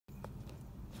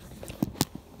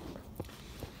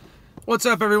What's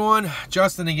up, everyone?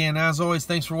 Justin again. As always,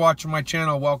 thanks for watching my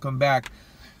channel. Welcome back.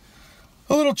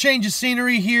 A little change of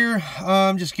scenery here.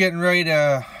 I'm just getting ready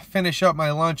to finish up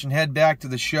my lunch and head back to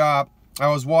the shop. I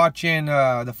was watching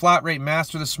the Flat Rate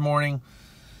Master this morning,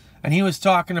 and he was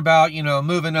talking about,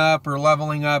 moving up or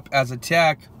leveling up as a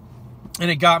tech,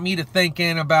 and it got me to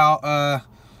thinking about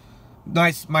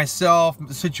myself,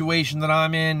 the situation that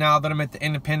I'm in now that I'm at the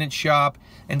independent shop,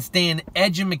 and staying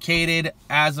educated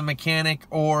as a mechanic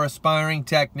or aspiring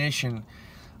technician.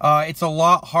 It's a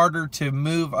lot harder to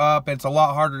move up. It's a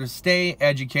lot harder to stay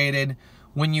educated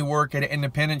when you work at an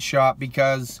independent shop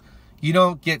because you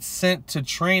don't get sent to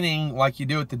training like you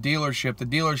do at the dealership. The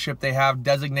dealership, they have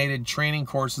designated training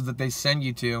courses that they send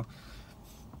you to.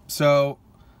 So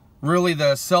really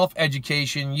the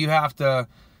self-education you have to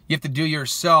do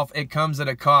yourself. It comes at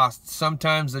a cost.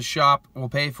 Sometimes the shop will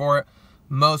pay for it.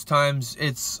 Most times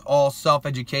it's all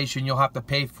self-education. You'll have to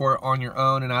pay for it on your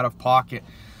own and out of pocket.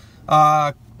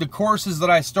 The courses that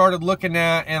I started looking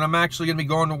at, and I'm actually going to be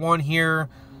going to one here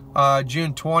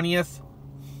June 20th.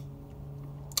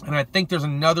 And I think there's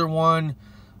another one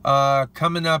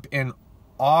coming up in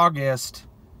August.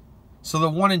 So the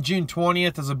one in June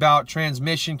 20th is about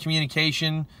transmission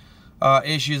communication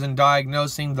issues and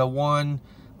diagnosing. The one,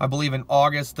 I believe, in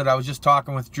August that I was just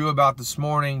talking with Drew about this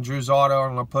morning, Drew's Auto.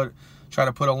 I'm going to try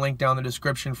to put a link down in the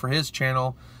description for his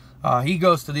channel. He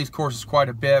goes to these courses quite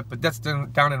a bit, but that's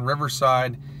down in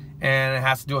Riverside, and it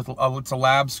has to do with, it's a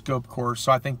lab scope course,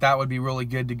 so I think that would be really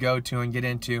good to go to and get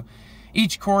into.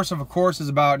 Each course of a course is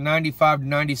about 95 to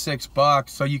 96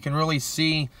 bucks, so you can really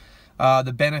see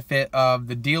the benefit of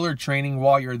the dealer training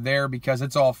while you're there because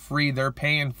it's all free. They're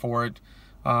paying for it,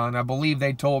 and I believe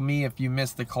they told me if you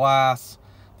miss the class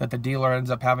that the dealer ends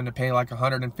up having to pay like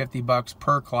 150 bucks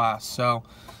per class. So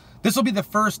this will be the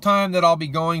first time that I'll be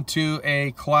going to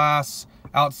a class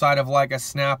outside of like a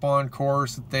Snap-on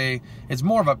course. It's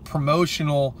more of a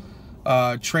promotional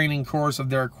training course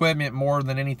of their equipment more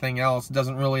than anything else. It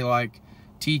doesn't really like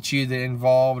teach you the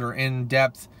involved or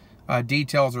in-depth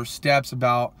details or steps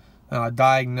about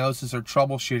diagnosis or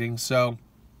troubleshooting. So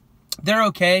they're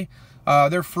okay.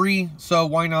 They're free, so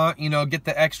why not, get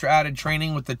the extra added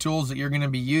training with the tools that you're going to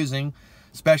be using,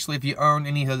 especially if you own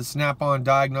any of the Snap-on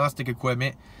diagnostic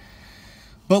equipment.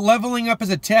 But leveling up as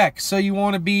a tech, so you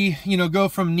want to be, go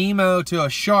from Nemo to a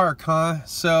shark, huh?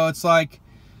 So it's like,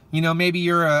 maybe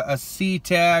you're a C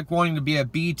tech wanting to be a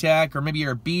B tech, or maybe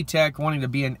you're a B tech wanting to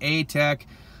be an A tech.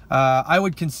 I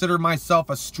would consider myself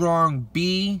a strong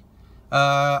B.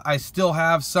 I still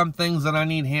have some things that I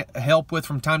need help with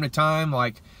from time to time,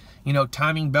 like,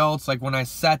 timing belts. Like when I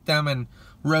set them and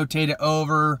rotate it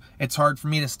over, it's hard for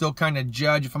me to still kind of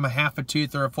judge if I'm a half a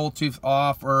tooth or a full tooth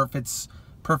off, or if it's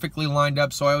perfectly lined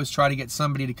up. So I always try to get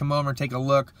somebody to come over and take a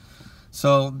look.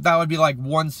 So that would be like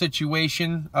one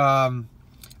situation.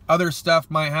 Other stuff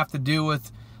might have to do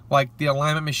with like the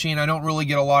alignment machine. I don't really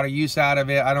get a lot of use out of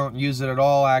it. I don't use it at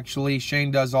all, actually.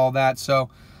 Shane does all that. So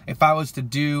if I was to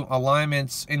do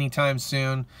alignments anytime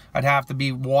soon, I'd have to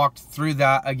be walked through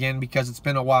that again because it's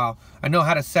been a while. I know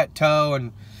how to set toe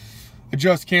and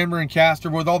adjust camber and caster.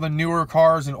 With all the newer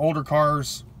cars and older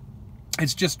cars,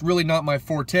 it's just really not my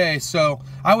forte. So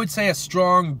I would say a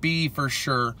strong B for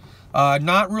sure.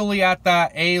 Not really at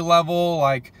that A level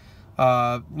like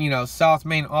South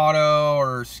Main Auto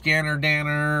or Scanner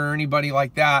Danner or anybody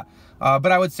like that.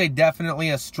 But I would say definitely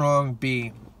a strong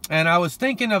B. And I was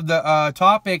thinking of the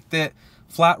topic that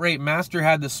Flat Rate Master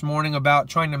had this morning about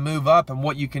trying to move up and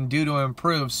what you can do to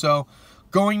improve. So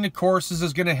going to courses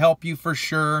is going to help you for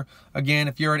sure. Again,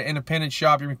 if you're at an independent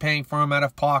shop, you're paying for them out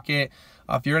of pocket.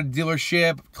 If you're at a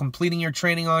dealership, completing your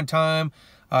training on time,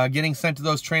 getting sent to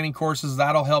those training courses,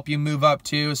 that'll help you move up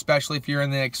too, especially if you're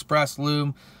in the express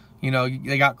lube.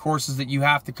 They got courses that you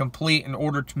have to complete in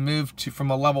order to move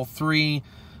from a level 3,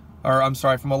 or I'm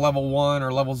sorry, from a level 1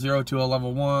 or level 0 to a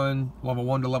level 1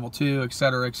 to level 2,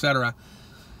 etc., etc.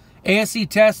 ASE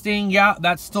testing, yeah,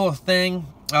 that's still a thing.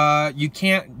 You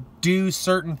can't do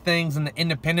certain things in the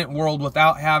independent world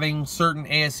without having certain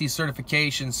ASE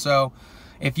certifications. So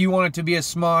if you wanted to be a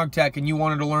smog tech and you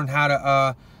wanted to learn how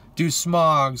to do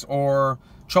smogs or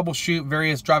troubleshoot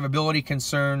various drivability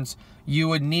concerns, you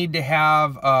would need to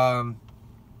have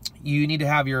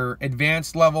your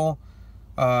advanced level,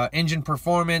 engine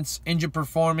performance,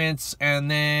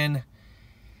 and then,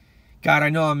 God, I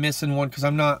know I'm missing one because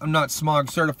I'm not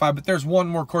smog certified, but there's one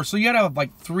more course. So you gotta have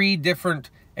like 3 different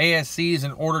ASCs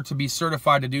in order to be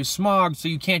certified to do smog. So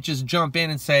you can't just jump in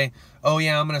and say, oh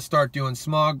yeah, I'm gonna start doing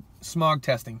smog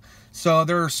testing. So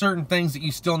there are certain things that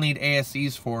you still need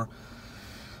ASCs for.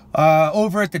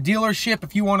 Over at the dealership,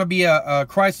 if you want to be a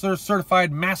Chrysler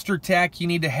certified master tech, you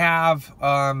need to have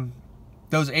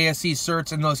those ASE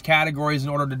certs in those categories in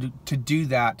order to do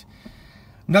that.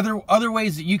 Other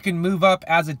ways that you can move up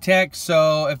as a tech,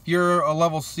 so if you're a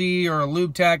level C or a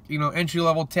lube tech, you know,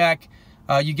 entry-level tech,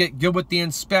 you get good with the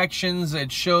inspections.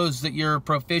 It shows that you're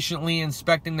proficiently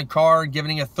inspecting the car and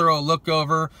giving it a thorough look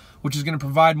over, which is going to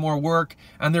provide more work.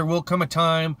 And there will come a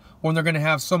time when they're going to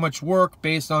have so much work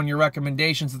based on your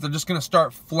recommendations that they're just going to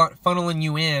start funneling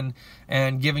you in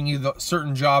and giving you the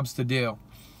certain jobs to do.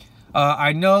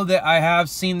 I know that I have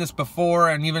seen this before,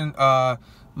 and even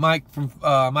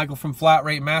Michael from Flat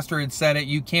Rate Master had said it.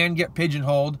 You can get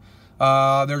pigeonholed.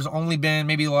 There's only been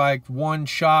maybe like one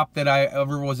shop that I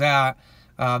ever was at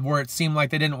where it seemed like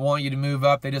they didn't want you to move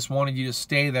up. They just wanted you to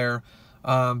stay there.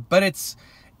 But it's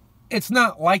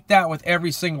not like that with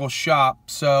every single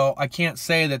shop. So I can't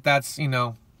say that that's, you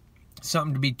know,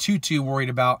 something to be too worried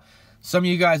about. Some of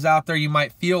you guys out there, you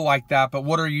might feel like that, but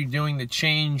what are you doing to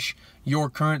change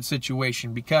your current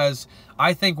situation? Because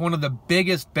I think one of the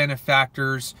biggest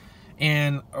benefactors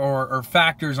one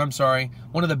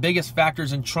of the biggest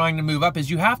factors in trying to move up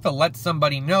is you have to let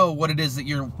somebody know what it is that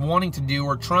you're wanting to do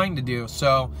or trying to do.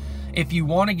 So if you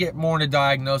want to get more into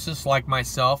diagnosis like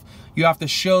myself, you have to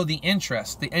show the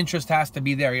interest. The interest has to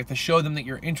be there. You have to show them that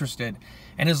you're interested.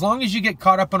 And as long as you get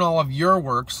caught up in all of your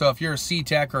work, so if you're a C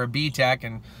tech or a B tech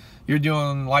and you're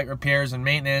doing light repairs and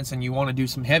maintenance and you want to do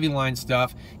some heavy line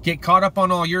stuff, get caught up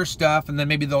on all your stuff, and then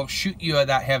maybe they'll shoot you at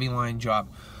that heavy line job.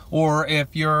 Or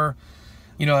if you're,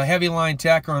 you know, a heavy line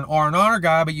tech or an R&R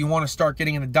guy, but you want to start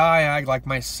getting into diag like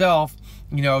myself,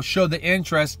 you know, show the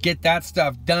interest, get that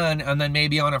stuff done, and then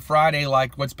maybe on a Friday,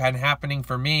 like what's been happening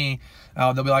for me,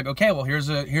 they'll be like, okay, well, here's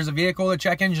a vehicle to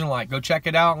check engine light. Go check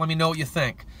it out and let me know what you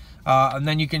think. And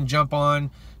then you can jump on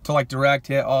to like direct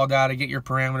hit, all data, get your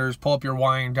parameters, pull up your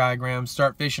wiring diagrams,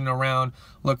 start fishing around,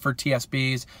 look for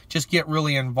TSBs, just get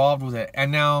really involved with it.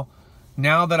 And now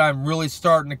that I'm really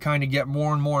starting to kind of get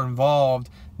more and more involved,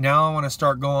 now I want to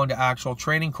start going to actual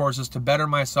training courses to better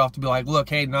myself, to be like, look,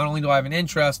 hey, not only do I have an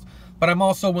interest, but I'm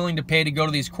also willing to pay to go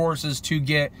to these courses to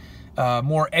get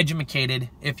more educated,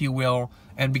 if you will,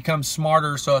 and become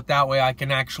smarter, so that way I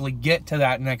can actually get to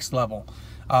that next level.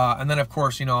 And then, of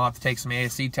course, you know, I'll have to take some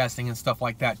ASE testing and stuff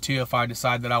like that, too, if I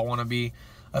decide that I want to be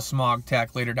a smog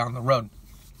tech later down the road.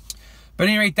 But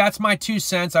at any rate, that's my 2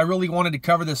 cents. I really wanted to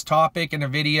cover this topic in a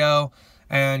video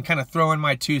and kind of throw in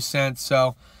my 2 cents.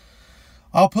 So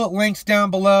I'll put links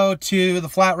down below to the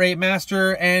Flat Rate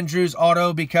Master and Drew's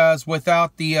Auto, because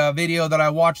without the video that I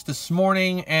watched this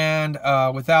morning and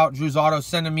without Drew's Auto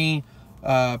sending me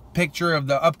picture of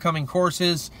the upcoming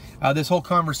courses, this whole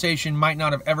conversation might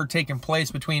not have ever taken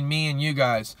place between me and you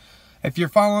guys. If you're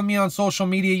following me on social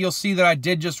media, you'll see that I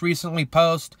did just recently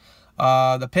post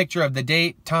the picture of the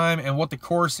date, time, and what the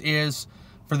course is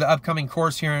for the upcoming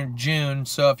course here in June.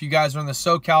 So if you guys are in the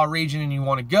SoCal region and you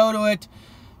want to go to it,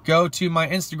 go to my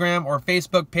Instagram or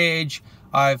Facebook page.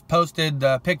 I've posted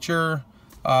the picture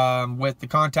with the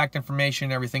contact information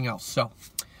and everything else. So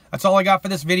that's all I got for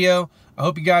this video. I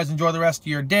hope you guys enjoy the rest of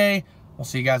your day. We'll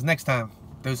see you guys next time.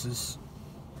 Deuces.